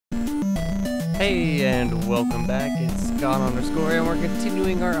Hey, and welcome back. It's Scott _, and we're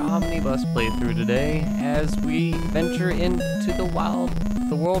continuing our Omnibus playthrough today as we venture into the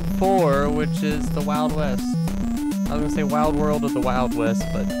World 4, which is the Wild West. I was gonna say Wild World of the Wild West,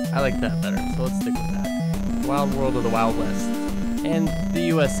 but I like that better, so let's stick with that. Wild World of the Wild West. And the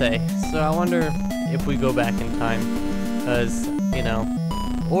USA. So I wonder if we go back in time, because, you know,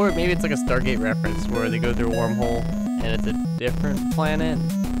 or maybe it's like a Stargate reference where they go through a wormhole and it's a different planet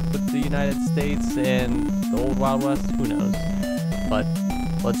with the United States and the old Wild West, who knows. But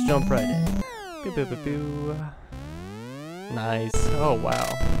let's jump right in. Pew, pew, pew, pew. Nice. Oh wow.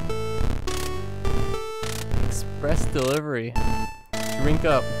 Express delivery. Drink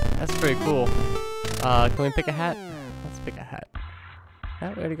up. That's pretty cool. Can we pick a hat? Let's pick a hat.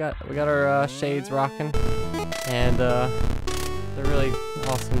 Yeah, we got our shades rocking, and they're really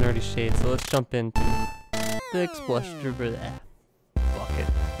awesome nerdy shades. So let's jump into the express delivery. Fuck it.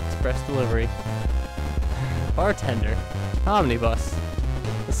 Express delivery. Bartender. Omnibus.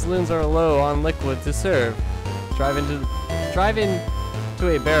 The saloons are low on liquid to serve. Drive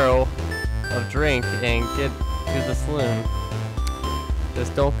into a barrel of drink and get to the saloon.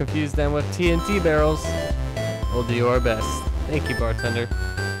 Just don't confuse them with TNT barrels. We'll do our best. Thank you, bartender.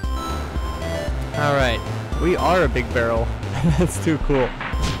 Alright, we are a big barrel. That's too cool.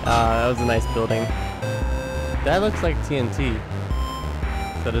 That was a nice building. That looks like TNT.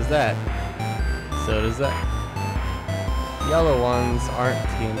 So does that. So does that. Yellow ones aren't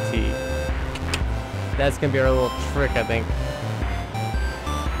TNT. That's gonna be our little trick, I think.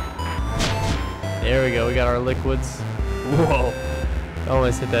 There we go, we got our liquids. Whoa!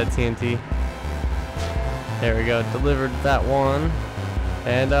 Almost hit that TNT. There we go, delivered that one.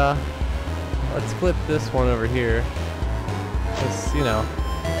 And let's flip this one over here. Because, you know,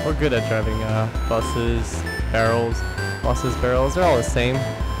 we're good at driving buses, barrels. Buses, barrels, they're all the same.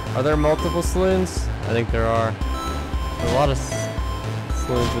 Are there multiple saloons? I think there are. There are a lot of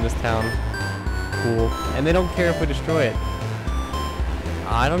saloons in this town. Cool. And they don't care if we destroy it.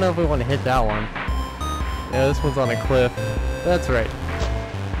 I don't know if we want to hit that one. Yeah, this one's on a cliff. That's right.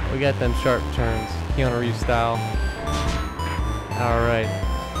 We got them sharp turns. Keanu Reeves style. Alright.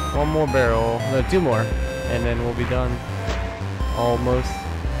 One more barrel. No, two more. And then we'll be done. Almost.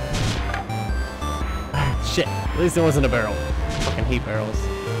 Shit. At least it wasn't a barrel. Fucking hate barrels.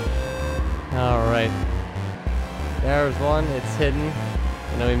 Alright. There's one. It's hidden.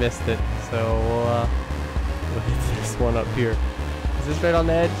 I know we missed it. So we'll hit this one up here. Is this right on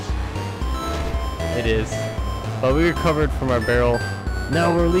the edge? It is. But we recovered from our barrel.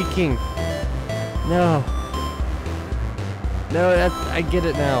 No, we're leaking. No. No, I get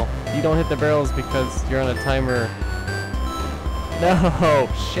it now. You don't hit the barrels because you're on a timer. No,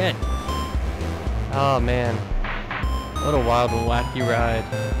 shit. Oh man. What a wild and wacky ride.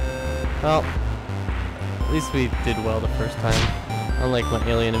 Well, at least we did well the first time. Unlike my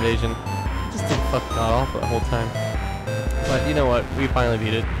alien invasion. Just did fuck god awful the whole time. But you know what? We finally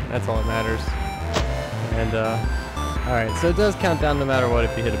beat it. That's all that matters. And alright, so it does count down no matter what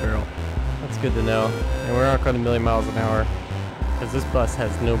if you hit a barrel. That's good to know. And we're not going a million miles an hour. Because this bus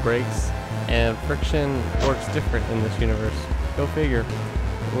has no brakes. And friction works different in this universe. Go figure.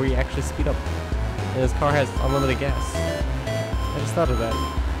 Where you actually speed up. And this car has unlimited gas. I just thought of that.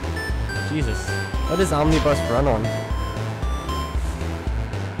 Jesus. What does Omnibus run on?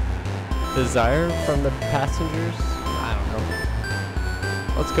 Desire from the passengers? I don't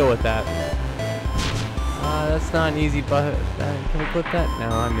know. Let's go with that. That's not an easy but can we clip that? No,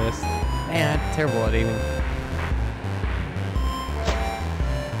 I missed. Man, I'm terrible at aiming.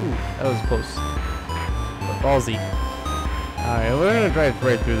 Ooh, that was close. But ballsy. Alright, we're gonna drive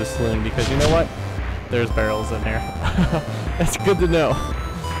right through the saloon because you know what? There's barrels in there. That's good to know.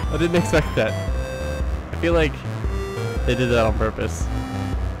 I didn't expect that. I feel like they did that on purpose.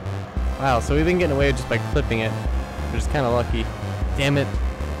 Wow, so we've been getting away just by clipping it. We're just kind of lucky. Damn it,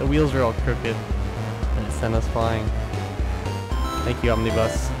 the wheels are all crooked. And it sent us flying. Thank you,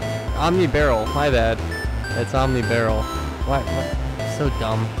 Omnibus. Omni-barrel, my bad. It's Omni-barrel. What? So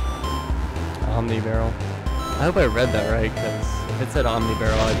dumb. Omni-barrel. I hope I read that right, because if it said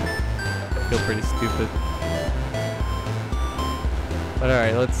Omni-barrel, I'd feel pretty stupid. But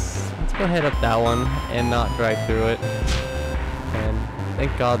alright, let's go head up that one and not drive through it. And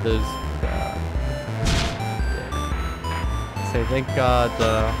thank God those thank God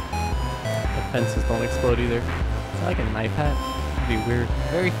the fences don't explode either. Is that like a knife hat? That'd be weird.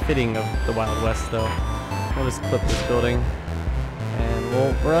 Very fitting of the Wild West though. We'll just clip this building. And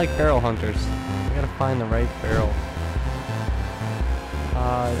we're like barrel hunters. We gotta find the right barrel.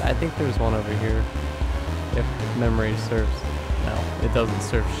 I think there's one over here. If memory serves. No, it doesn't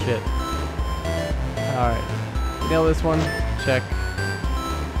serve shit. Alright. Nail this one. Check.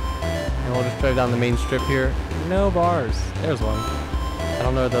 And we'll just drive down the main strip here. No bars. There's one. I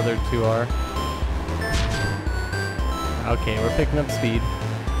don't know where the other two are. Okay, we're picking up speed.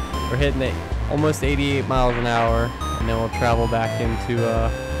 We're hitting it almost 88 miles an hour. And then we'll travel back into,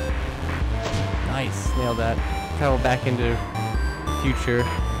 nice, nailed that. Travel back into the future,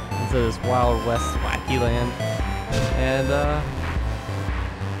 into this Wild West wacky land. And,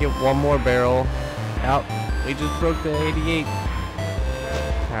 get one more barrel. Out. We just broke the 88.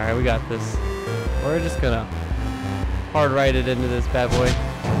 Alright, we got this. We're just gonna hard ride it into this bad boy.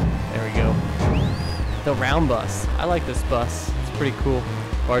 There we go. The round bus. I like this bus. It's pretty cool.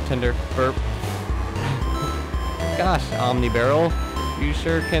 Bartender, burp. Gosh, Omni Barrel, you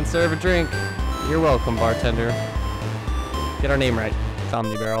sure can serve a drink. You're welcome, bartender. Get our name right. It's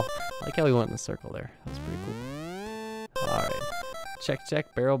Omni Barrel. I like how we went in the circle there. That was pretty cool. Alright.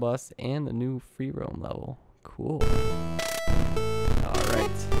 Check, barrel bus, and the new free roam level. Cool.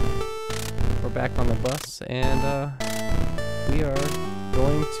 Alright. We're back on the bus, and we are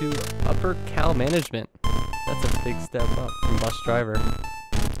going to Upper Cal Management. That's a big step up from bus driver.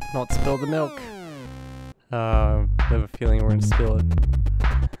 Don't spill the milk. I have a feeling we're gonna spill it.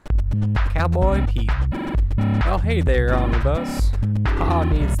 Cowboy Pete. Oh, hey there, OmniBus. Pa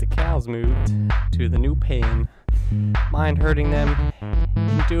needs the cows moved to the new pen. Mind hurting them?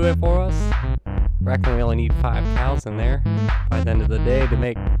 Can do it for us? Reckon we only need 5 cows in there by the end of the day to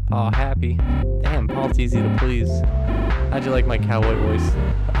make Pa happy. Damn, Pa's easy to please. How'd you like my cowboy voice?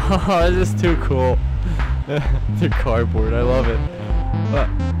 Oh, this is too cool. They're cardboard. I love it. But,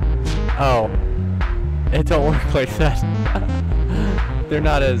 oh. It don't work like that. They're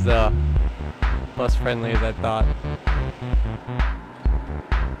not as bus friendly as I thought.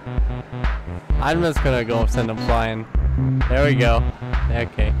 I'm just gonna go send them flying. There we go.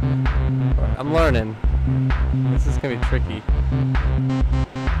 Okay. I'm learning. This is gonna be tricky.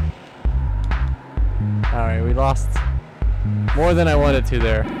 Alright, we lost more than I wanted to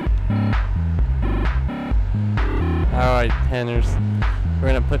there. Alright, penners. We're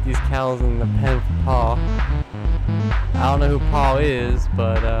gonna put these cows in the pen for Pa. I don't know who Pa is,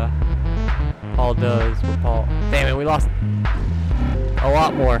 but Pa does what Pa. Damn it, we lost a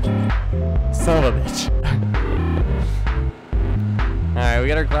lot more. Son of a bitch. Alright, we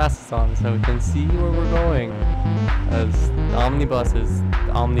got our glasses on so we can see where we're going. As the OmniBus is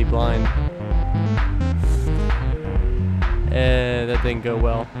omni-blind. That didn't go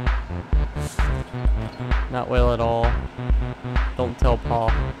well. Not well at all. Don't tell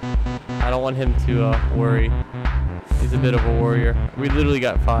Pa. I don't want him to worry. He's a bit of a warrior. We literally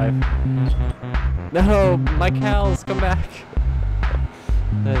got 5. No, my cows, come back.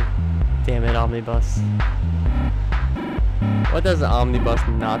 Damn it, OmniBus. What does an OmniBus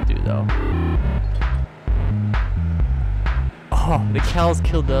not do, though? Oh, the cows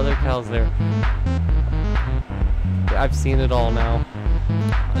killed the other cows there. I've seen it all now.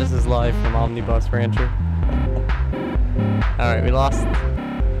 This is live from OmniBus Rancher. Alright, we lost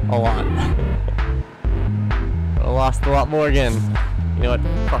a lot. I lost a lot more again. You know what?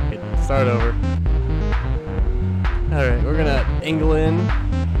 Fuck it. Start over. Alright, we're gonna angle in.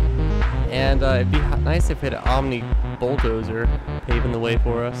 And it'd be nice if we had an Omni bulldozer paving the way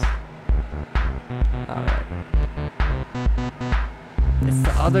for us. Alright. It's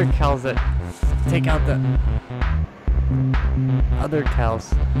the other cows that take out the other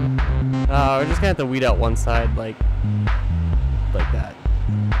cows. We're just gonna have to weed out one side like that.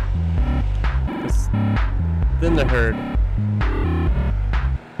 Just thin the herd.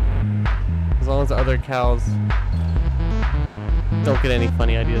 As long as the other cows don't get any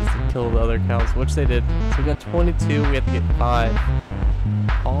funny ideas to kill the other cows, which they did. So we got 22, we have to get 5.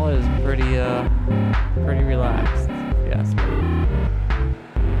 Paul is pretty relaxed, if you ask me.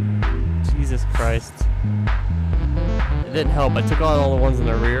 Jesus Christ. It didn't help. I took on all the ones in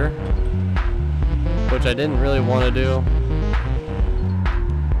the rear, which I didn't really want to do.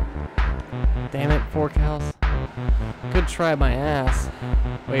 Damn it, 4 cows. Good try, my ass.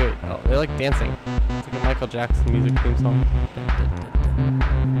 Wait, oh, they like dancing. It's like a Michael Jackson music theme song.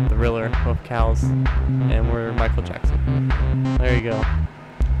 The Thriller of cows, and we're Michael Jackson. There you go.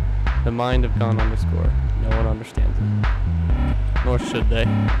 The mind of Gone Underscore. No one understands it. Nor should they.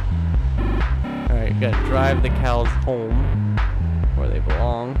 Alright, gotta drive the cows home, where they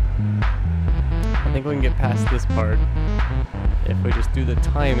belong. I think we can get past this part if we just do the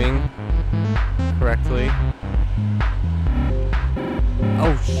timing correctly.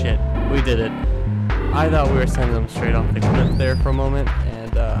 Oh shit, we did it. I thought we were sending them straight off the cliff there for a moment,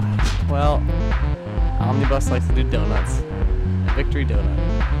 and well, OmniBus likes to do donuts. Victory donut.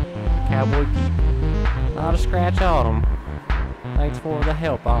 Cowboy Pete. Not a scratch on them. Thanks for the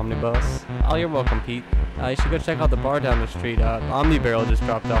help, OmniBus. Oh, you're welcome, Pete. You should go check out the bar down the street. OmniBarrel just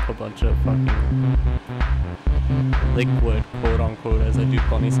dropped off a bunch of fucking liquid, quote unquote, as I do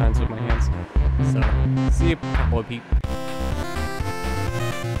bunny signs with my hands. So, see you, Cowboy Pete.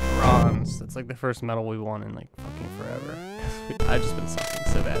 Bronze. That's like the first medal we won in like fucking forever. I've just been sucking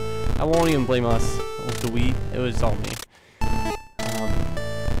so bad. I won't even blame us with the wheat. It was all me.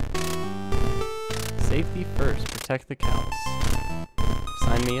 Safety first. Protect the cows.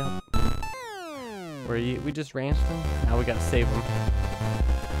 Sign me up. We just ranched them. Now we gotta save them.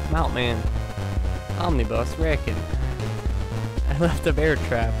 Mount man. OmniBus wrecking. I left a bear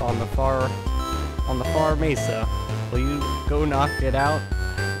trap on the far mesa. Will you go knock it out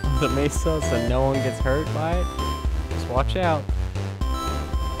of the mesa so no one gets hurt by it? Just watch out.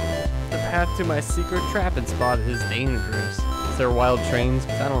 The path to my secret trapping spot is dangerous. Is there wild trains?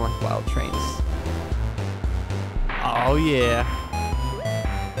 Because I don't like wild trains. Oh yeah.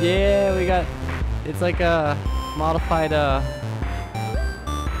 Yeah, we got, it's like a modified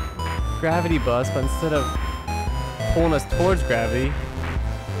gravity bus, but instead of pulling us towards gravity,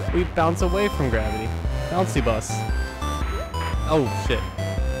 we bounce away from gravity. Bouncy bus. Oh shit.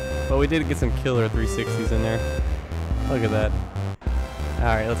 But we did get some killer 360s in there. Look at that.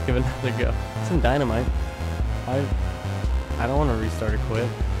 Alright, let's give it another go. Some dynamite. I don't want to restart or quit.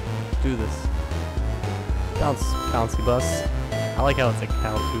 Let's do this. Bouncy bus. I like how it's a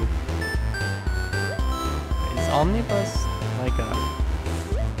cow too. Is OmniBus like a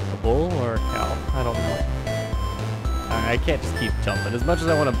bull or a cow? I don't know. Alright, I can't just keep jumping. As much as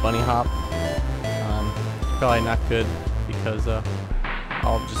I want to bunny hop, it's probably not good because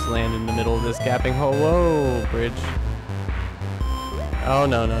I'll just land in the middle of this gapping hole. Whoa, bridge. Oh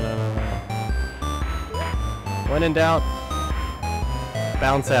no. When in doubt,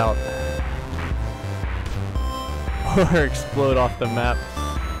 bounce out. Or explode off the map.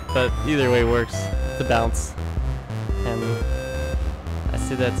 But either way works. It's a bounce. And I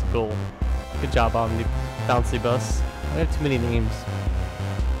say that's a goal. Good job, Bouncy Bus. I have too many names.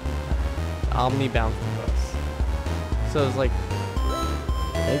 Omni Bouncy Bus. So it's like,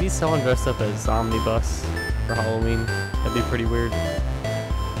 maybe someone dressed up as OmniBus for Halloween. That'd be pretty weird.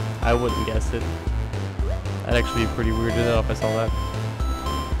 I wouldn't guess it. That'd actually be pretty weirded out if I saw that.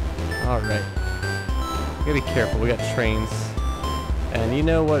 Alright. We gotta be careful, we got trains. And you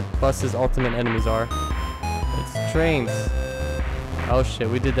know what bus's ultimate enemies are? It's trains. Oh shit,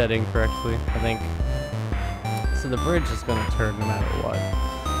 we did that incorrectly, I think. So the bridge is gonna turn no matter what.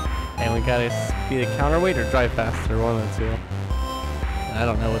 And we gotta be the counterweight or drive faster, one of the two. I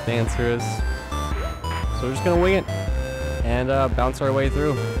don't know what the answer is. So we're just gonna wing it. And bounce our way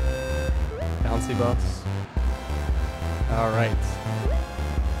through. Bouncy bus. Alright.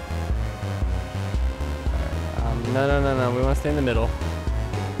 No. We want to stay in the middle.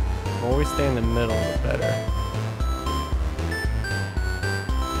 The more we stay in the middle, the better.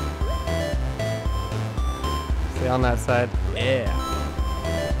 Stay on that side. Yeah.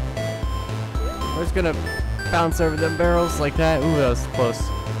 We're just gonna bounce over the barrels like that. Ooh, that was close.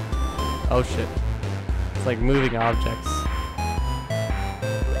 Oh shit. It's like moving objects.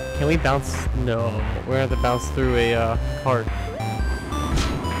 Can we bounce? No. We're gonna have to bounce through a cart.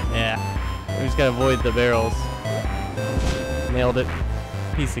 Yeah. We just gotta avoid the barrels. Nailed it.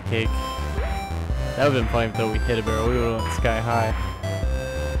 Piece of cake. That would've been funny if though we hit a barrel. We would've went sky high.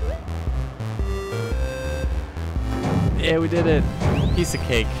 Yeah, we did it. Piece of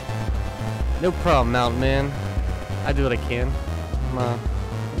cake. No problem, Mountain Man. I do what I can. I'm a,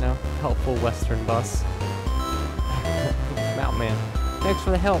 helpful Western bus. Mountain Man. Thanks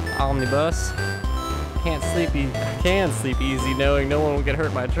for the help, OmniBus. I can sleep easy knowing no one will get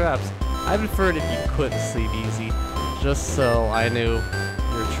hurt by traps. I preferred if you couldn't sleep easy. Just so I knew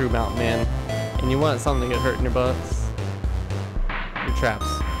you're a true mountain man. And you want something to get hurt in your butts. Your traps.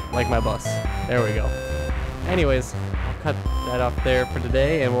 Like my bus. There we go. Anyways, I'll cut that off there for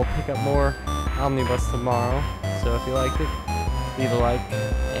today and we'll pick up more OmniBus tomorrow. So if you liked it, leave a like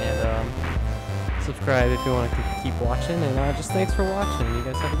and subscribe if you want to keep watching. And just thanks for watching. You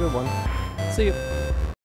guys have a good one. See you.